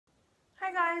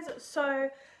Hi guys, so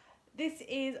this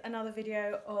is another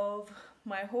video of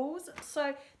my hauls.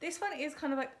 So this one is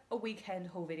kind of like a weekend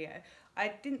haul video.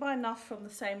 I didn't buy enough from the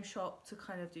same shop to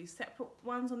kind of do separate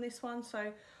ones on this one,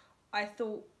 so I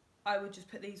thought I would just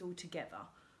put these all together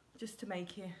just to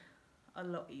make it a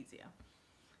lot easier.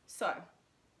 So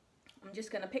I'm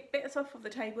just going to pick bits off of the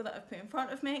table that I've put in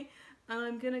front of me and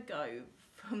I'm going to go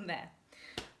from there.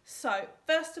 So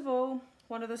first of all,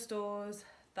 one of the stores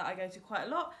that I go to quite a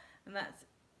lot, and that's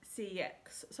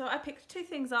CEX. So I picked two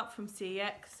things up from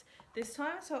CEX this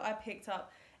time. So I picked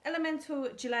up Elemental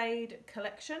Jade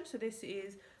Collection. So this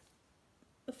is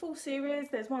the full series.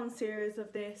 There's one series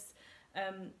of this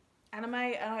anime and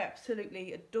I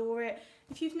absolutely adore it.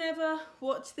 If you've never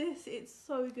watched this, it's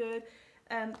so good.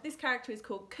 This character is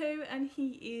called Ku and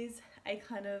he is a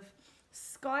kind of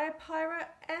sky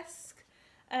pirate-esque.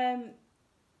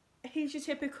 He's your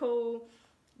typical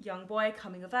young boy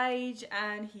coming of age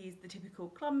and he's the typical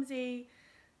clumsy,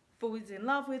 falls in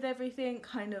love with everything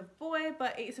kind of boy,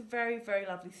 but it's a very, very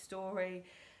lovely story.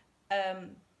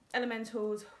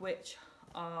 Elementals, which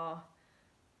are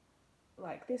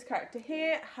like this character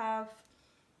here, have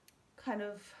kind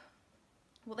of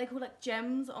what they call like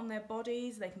gems on their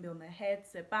bodies. They can be on their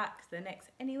heads, their backs, their necks,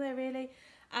 anywhere really,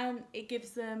 and it gives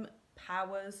them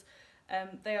powers.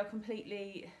 They are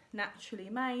completely naturally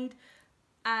made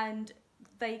and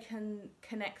they can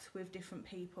connect with different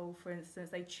people. For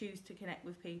instance, they choose to connect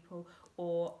with people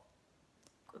or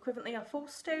equivalently are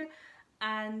forced to,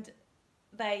 and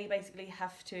they basically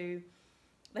have to,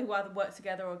 they will either work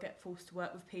together or get forced to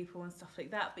work with people and stuff like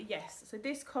that. But yes, so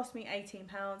this cost me £18,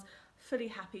 fully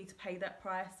happy to pay that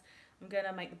price. I'm going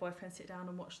to make the boyfriend sit down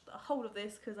and watch the whole of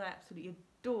this because I absolutely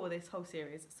adore this whole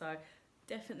series. So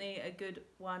definitely a good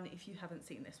one if you haven't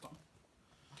seen this one.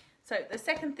 So the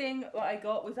second thing that I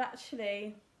got was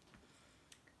actually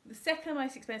the second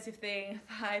most expensive thing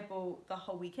that I bought the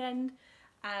whole weekend,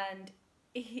 and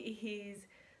it is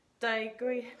I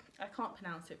can't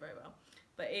pronounce it very well,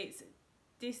 but it's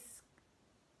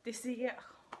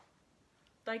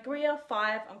Digria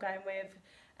 5 I'm going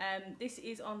with. This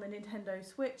is on the Nintendo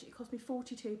Switch. It cost me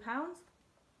 £42.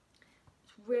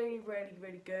 It's really, really,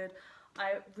 really good.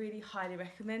 I really highly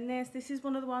recommend this. This is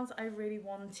one of the ones I really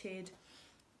wanted,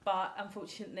 but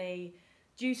unfortunately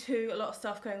due to a lot of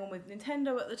stuff going on with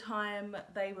Nintendo at the time,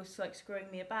 they were like screwing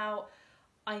me about.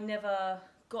 I never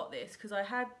got this because I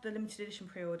had the limited edition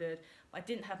pre-ordered, but I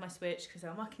didn't have my Switch because they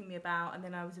were mucking me about, and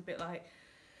then I was a bit like,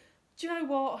 do you know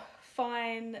what,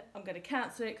 fine, I'm going to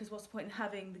cancel it because what's the point in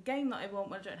having the game that I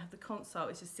want when I don't have the console?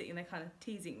 It's just sitting there kind of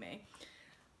teasing me.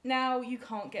 Now you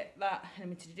can't get that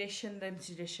limited edition. The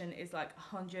limited edition is like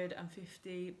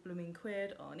 150 blooming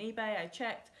quid on eBay, I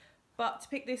checked. But to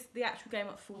pick this, the actual game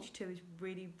at 42 is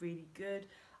really, really good.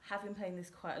 I have been playing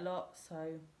this quite a lot,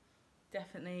 so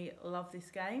definitely love this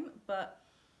game. But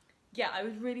yeah, I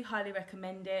would really highly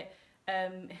recommend it.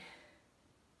 It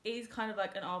is kind of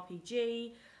like an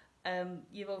RPG.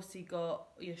 You've obviously got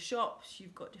your shops,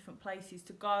 you've got different places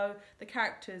to go. The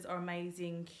characters are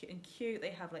amazing and cute.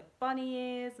 They have like bunny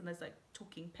ears and there's like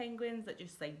talking penguins that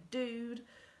just say dude.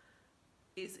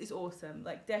 It's awesome.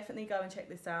 Like definitely go and check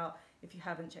this out if you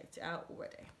haven't checked it out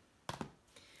already.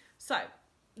 So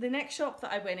the next shop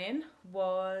that I went in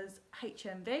was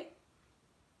HMV.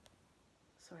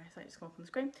 Sorry, I just come up on the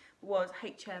screen. Was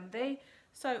HMV.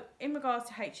 So in regards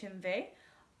to HMV,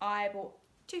 I bought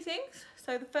two things.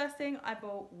 So the first thing I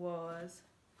bought was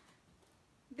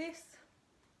this.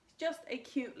 It's just a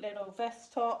cute little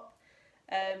vest top.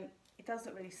 It does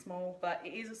look really small, but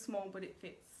it is a small, but it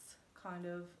fits kind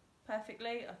of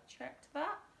perfectly. I checked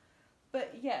that.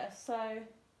 But yeah, so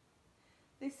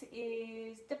this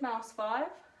is Dead Mouse 5.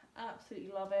 I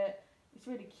absolutely love it. It's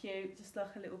really cute, just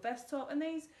like a little vest top. And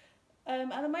these, at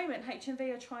the moment,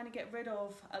 HMV are trying to get rid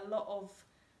of a lot of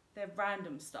their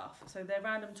random stuff. So they're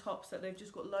random tops that they've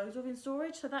just got loads of in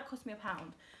storage. So that cost me £1.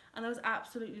 And there was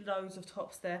absolutely loads of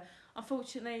tops there.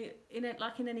 Unfortunately,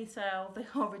 like in any sale, they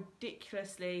are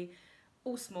ridiculously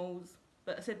all smalls.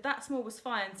 But I said that small was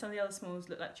fine. Some of the other smalls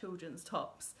look like children's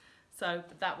tops. So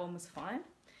that one was fine.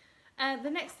 And the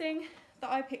next thing that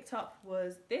I picked up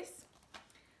was this.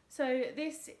 So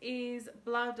this is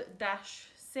Blood Dash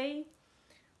C.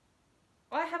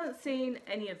 I haven't seen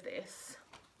any of this.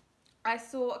 I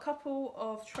saw a couple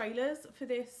of trailers for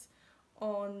this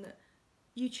on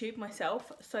YouTube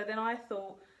myself. So then I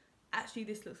thought, actually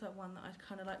this looks like one that I'd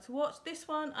kind of like to watch. This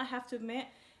one, I have to admit,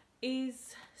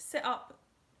 is set up,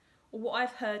 or what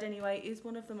I've heard anyway, is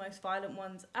one of the most violent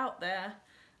ones out there.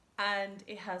 And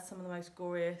it has some of the most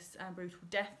glorious and brutal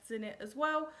deaths in it as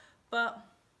well. But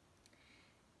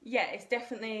yeah, it's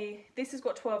definitely, this has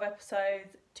got 12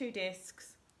 episodes. 2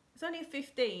 discs. It's only a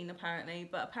 15 apparently,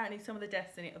 but apparently some of the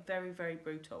deaths in it are very, very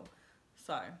brutal.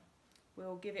 So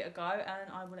we'll give it a go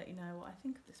and I will let you know what I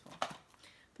think of this one.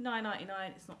 For £9.99,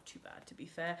 it's not too bad, to be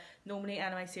fair. Normally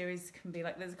anime series can be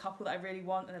like, there's a couple that I really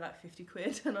want and they're like 50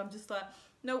 quid and I'm just like,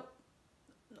 nope,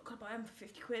 I'm not gonna buy them for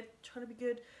 50 quid, trying to be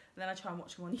good. And then I try and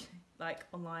watch them on like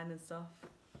online and stuff.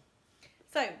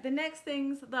 So the next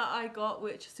things that I got,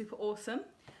 which are super awesome,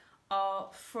 are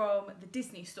from the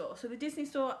Disney store. So the Disney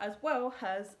store as well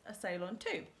has a sale on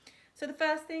too. So the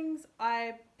first things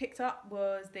I picked up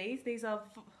was these. These are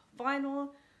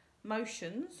vinyl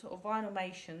motions or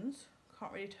vinyl-mations.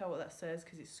 Can't really tell what that says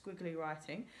because it's squiggly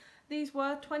writing. These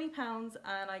were £20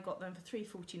 and I got them for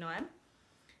 £3.49.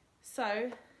 So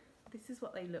this is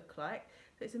what they look like.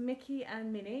 So it's a Mickey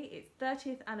and Minnie. It's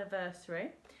 30th anniversary.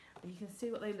 And you can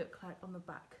see what they look like on the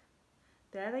back.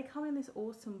 There, they come in this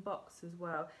awesome box as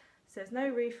well. It says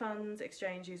no refunds,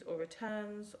 exchanges or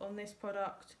returns on this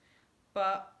product,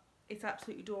 but it's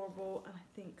absolutely adorable and I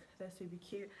think they're super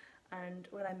cute. And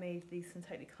when I move, these can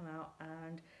totally come out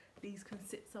and these can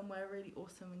sit somewhere really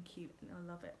awesome and cute and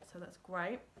I love it. So that's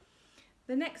great.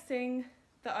 The next thing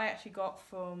that I actually got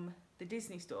from the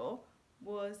Disney store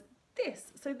was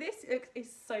this. So this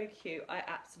is so cute. I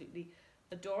absolutely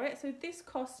adore it. So this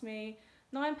cost me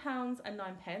 £9.09,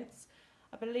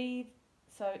 I believe.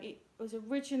 So it was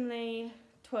originally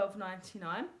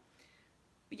 £12.99.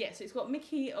 But yeah, so it's got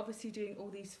Mickey obviously doing all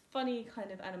these funny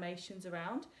kind of animations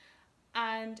around.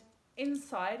 And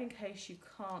inside, in case you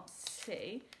can't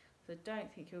see, because I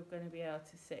don't think you're going to be able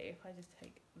to see, if I just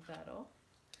take that off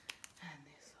and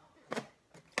this off,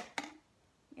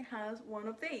 it has one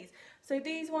of these. So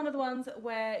these are one of the ones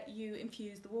where you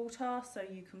infuse the water, so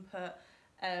you can put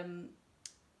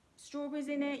strawberries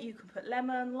in it, you can put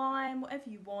lemon, lime, whatever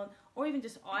you want, or even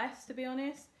just ice, to be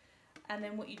honest. And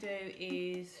then what you do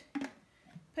is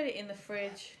put it in the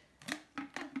fridge,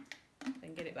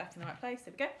 then get it back in the right place,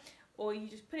 there we go. Or you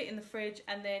just put it in the fridge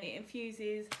and then it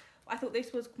infuses. I thought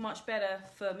this was much better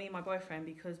for me and my boyfriend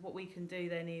because what we can do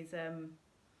then is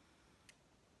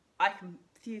I can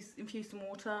infuse some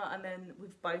water and then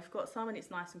we've both got some and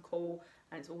it's nice and cool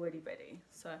and it's already ready.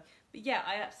 So, but yeah,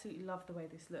 I absolutely love the way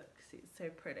this looks. It's so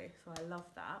pretty, so I love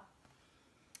that.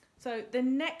 So the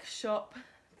next shop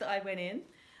that I went in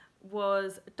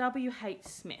was W.H.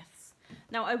 Smith's.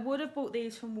 Now I would have bought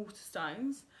these from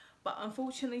Waterstones, but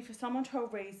unfortunately for some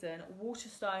untold reason,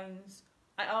 Waterstones,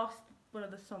 I asked one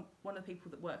of the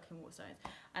people that work in Waterstones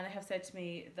and they have said to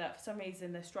me that for some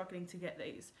reason they're struggling to get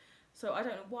these. So I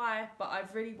don't know why, but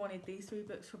I've really wanted these 3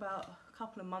 books for about a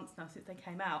couple of months now since they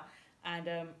came out.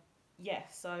 And yeah,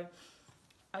 so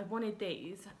I wanted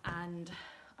these and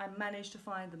I managed to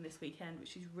find them this weekend,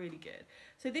 which is really good.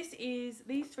 So these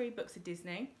 3 books are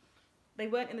Disney. They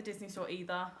weren't in the Disney store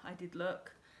either, I did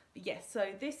look. But yes, so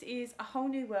this is A Whole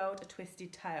New World, A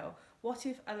Twisted Tale. What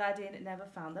if Aladdin never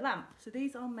found the lamp? So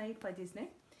these are made by Disney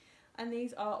and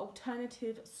these are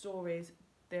alternative stories.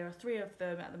 There are 3 of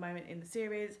them at the moment in the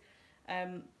series.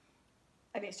 And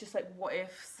it's just like what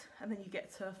ifs, and then you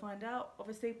get to find out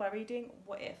obviously by reading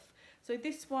what if. So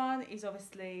this one is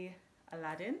obviously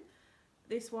Aladdin.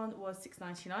 This one was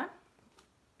 $6.99.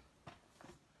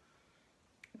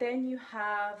 Then you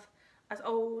have As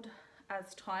Old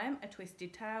as Time, A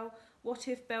Twisted Tale. What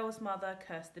if Belle's mother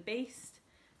cursed the beast?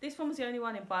 This one was the only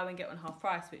one in buy one get one half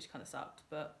price, which kind of sucked,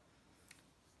 but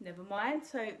never mind.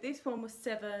 So this one was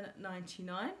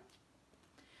 $7.99.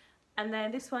 And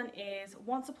then this one is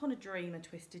Once Upon a Dream, A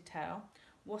Twisted Tale.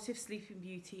 What if Sleeping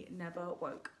Beauty never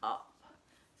woke up?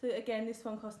 So again, this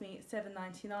one cost me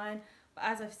 $7.99. But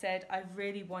as I've said, I've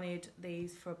really wanted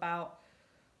these for about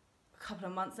a couple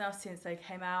of months now since they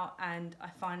came out. And I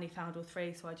finally found all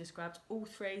 3. So I just grabbed all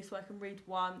 3 so I can read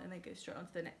one and then go straight on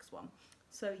to the next one.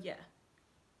 So yeah,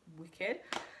 wicked.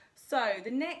 So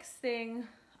the next thing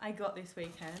I got this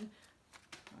weekend,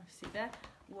 I see there,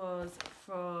 was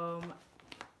from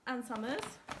Ann Summers.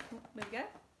 Oh, there we go,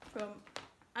 from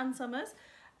Ann Summers.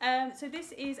 So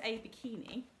this is a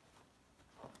bikini.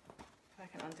 If I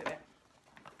can undo it,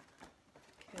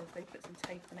 because they put some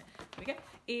tape on it. There we go.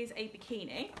 Is a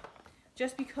bikini.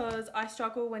 Just because I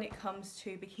struggle when it comes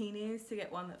to bikinis to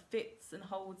get one that fits and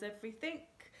holds everything.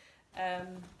 I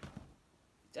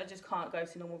just can't go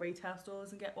to normal retail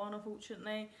stores and get one,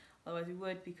 unfortunately. Otherwise we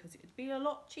would, because it would be a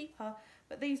lot cheaper.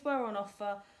 But these were on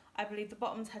offer. I believe the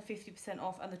bottoms had 50%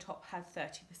 off and the top had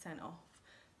 30% off.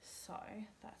 So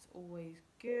that's always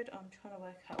good. I'm trying to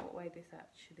work out what way this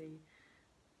actually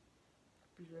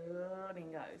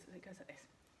blooming goes. It goes like this.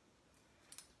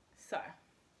 So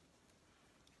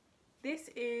this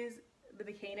is the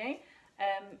bikini.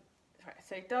 Right,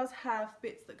 so it does have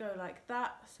bits that go like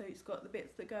that. So it's got the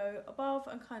bits that go above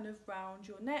and kind of round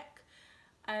your neck.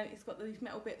 And it's got these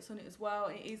metal bits on it as well.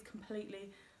 It is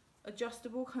completely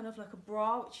adjustable, kind of like a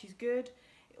bra, which is good.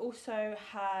 It also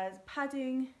has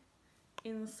padding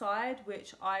inside,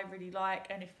 which I really like.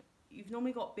 And if you've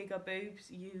normally got bigger boobs,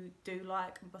 you do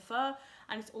like and prefer.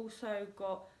 And it's also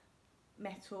got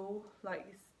metal, like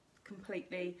it's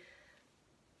completely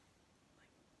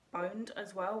boned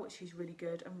as well, which is really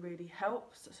good and really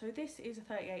helps. So this is a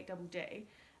 38 double D.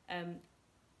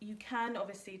 You can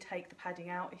obviously take the padding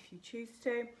out if you choose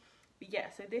to, but yeah,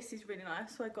 so this is really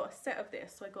nice. So I got a set of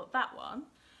this. So I got that one,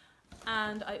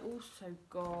 and I also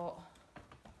got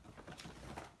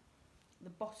the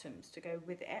bottoms to go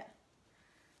with it,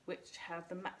 which have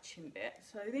the matching bit.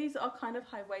 So these are kind of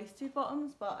high-waisted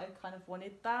bottoms, but I kind of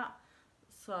wanted that.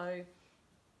 So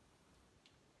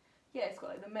yeah, it's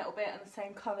got like the metal bit and the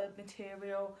same coloured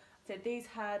material. So these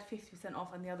had 50%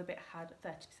 off and the other bit had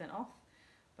 30% off,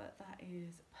 but that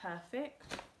is perfect.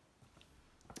 So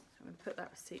I'm going to put that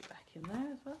receipt back in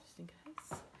there as well, just in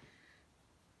case.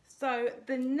 So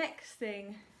the next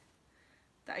thing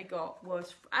that I got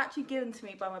was actually given to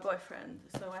me by my boyfriend.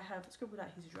 So I have scribbled out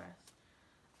his address.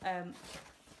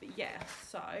 But yeah,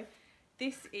 so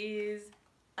this is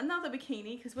another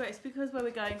bikini because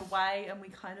we're going away and we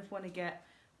kind of want to get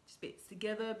just bits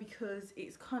together because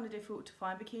it's kind of difficult to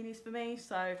find bikinis for me.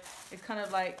 So it's kind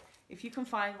of like if you can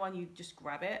find one, you just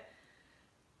grab it.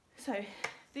 So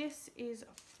this is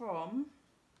from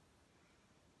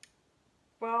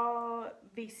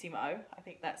Bravissimo, I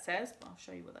think that says, but I'll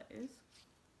show you what that is.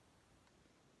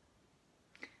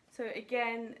 So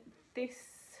again, this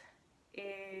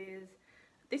is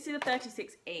a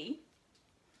 36E.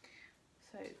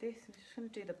 So this, I'm just going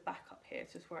to do the back up here,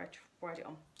 it's just where I write it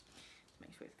on to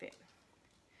make sure it fits.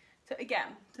 So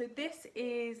again, so this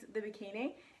is the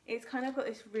bikini. It's kind of got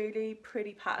this really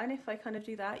pretty pattern. If I kind of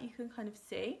do that, you can kind of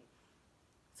see.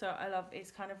 So I love,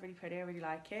 it's kind of really pretty, I really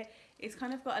like it. It's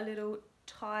kind of got a little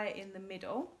tie in the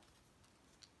middle,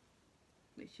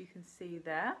 which you can see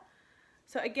there.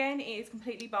 So again, it is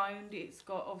completely boned. It's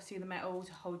got obviously the metal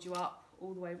to hold you up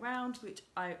all the way around, which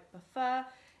I prefer.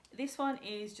 This one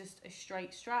is just a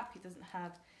straight strap. It doesn't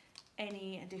have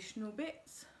any additional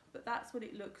bits, but that's what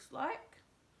it looks like.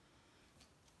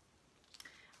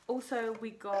 Also,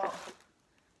 we got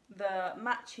the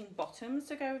matching bottoms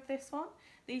to go with this one.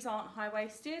 These aren't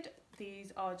high-waisted.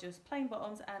 These are just plain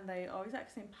bottoms, and they are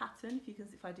exactly the same pattern.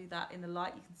 If I do that in the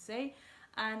light, you can see.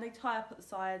 And they tie up at the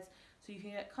sides, so you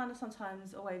can get kind of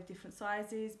sometimes away with different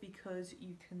sizes because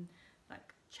you can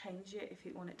like change it if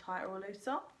you want it tighter or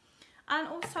looser. And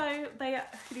also they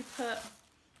actually put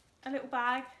a little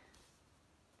bag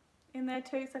in there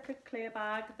too. It's like a clear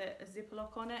bag that has a zipper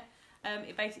lock on it.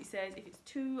 It basically says if it's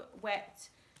too wet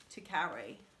to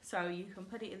carry, so you can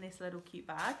put it in this little cute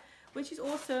bag, which is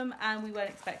awesome, and we weren't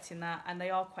expecting that, and they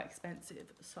are quite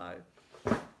expensive, so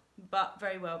but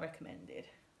very well recommended.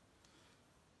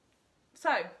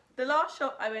 So the last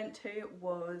shop I went to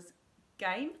was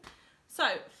Game. So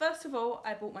first of all,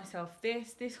 I bought myself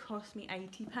this. This cost me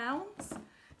 £80.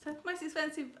 So most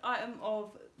expensive item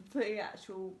of the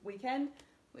actual weekend,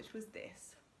 which was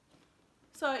this.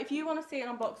 So if you want to see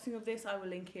an unboxing of this, I will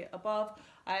link it above.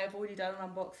 I have already done an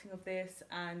unboxing of this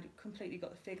and completely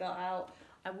got the figure out.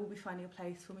 I will be finding a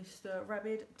place for Mr.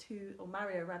 Rabbids or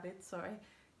Mario Rabbids, sorry,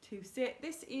 to sit.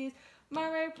 This is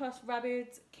Mario plus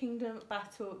Rabbids Kingdom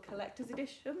Battle Collector's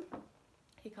Edition.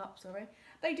 Hiccup, sorry.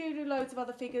 They do loads of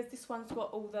other figures. This one's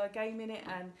got all the game in it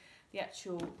and the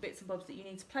actual bits and bobs that you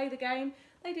need to play the game.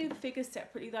 They do the figures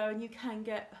separately though, and you can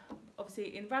get,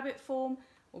 obviously in rabbit form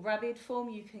or Rabbid form,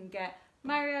 you can get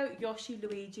Mario, Yoshi,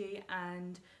 Luigi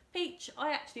and Peach.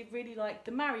 I actually really like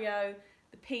the Mario,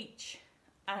 the Peach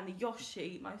and the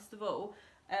Yoshi most of all,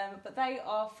 but they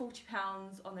are £40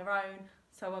 on their own,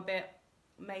 so I'm a bit,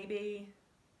 maybe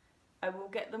I will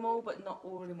get them all but not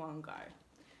all in one go.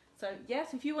 So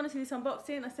yes, if you want to see this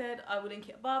unboxing, I said I will link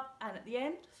it above and at the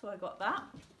end, so I got that.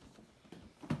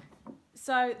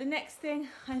 So the next thing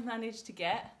I managed to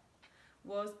get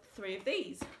was 3 of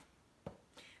these.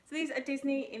 So these are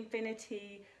Disney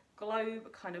Infinity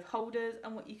Globe kind of holders,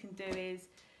 and what you can do is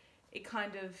it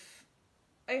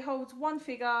holds one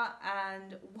figure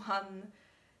and one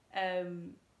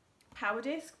power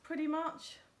disc pretty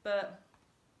much, but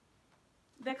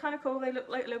they're kind of cool. They look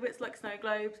like little bits like snow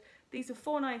globes. These are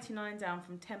 £4.99 down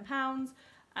from £10,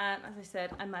 and as I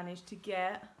said, I managed to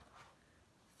get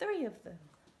 3 of them.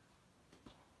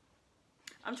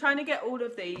 I'm trying to get all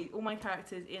my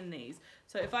characters in these.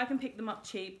 So if I can pick them up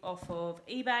cheap off of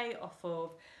eBay, off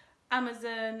of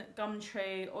Amazon,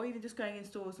 Gumtree, or even just going in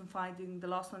stores and finding the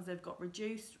last ones they've got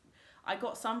reduced. I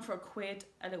got some for £1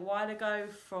 a little while ago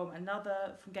from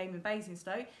Game and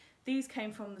Basingstoke. These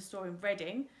came from the store in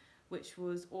Reading, which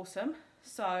was awesome.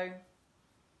 So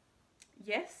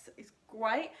yes, it's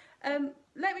great.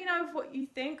 Let me know what you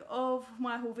think of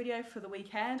my haul video for the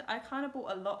weekend. I kind of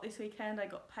bought a lot this weekend. I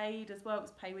got paid as well, it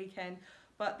was pay weekend,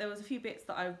 but there was a few bits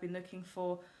that I've been looking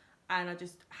for and I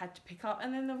just had to pick up,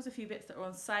 and then there was a few bits that were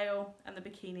on sale and the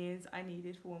bikinis I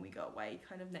needed for when we go away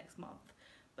kind of next month.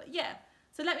 But yeah,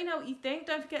 so let me know what you think.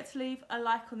 Don't forget to leave a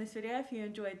like on this video if you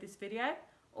enjoyed this video.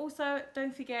 Also,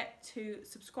 don't forget to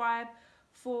subscribe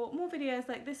for more videos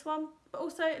like this one, but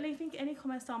also leaving any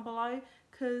comments down below,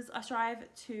 because I strive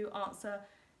to answer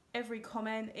every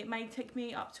comment. It may take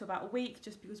me up to about a week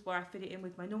just because where I fit it in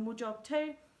with my normal job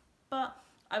too, but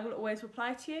I will always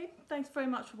reply to you. Thanks very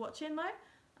much for watching though,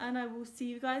 and I will see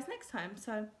you guys next time.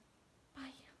 So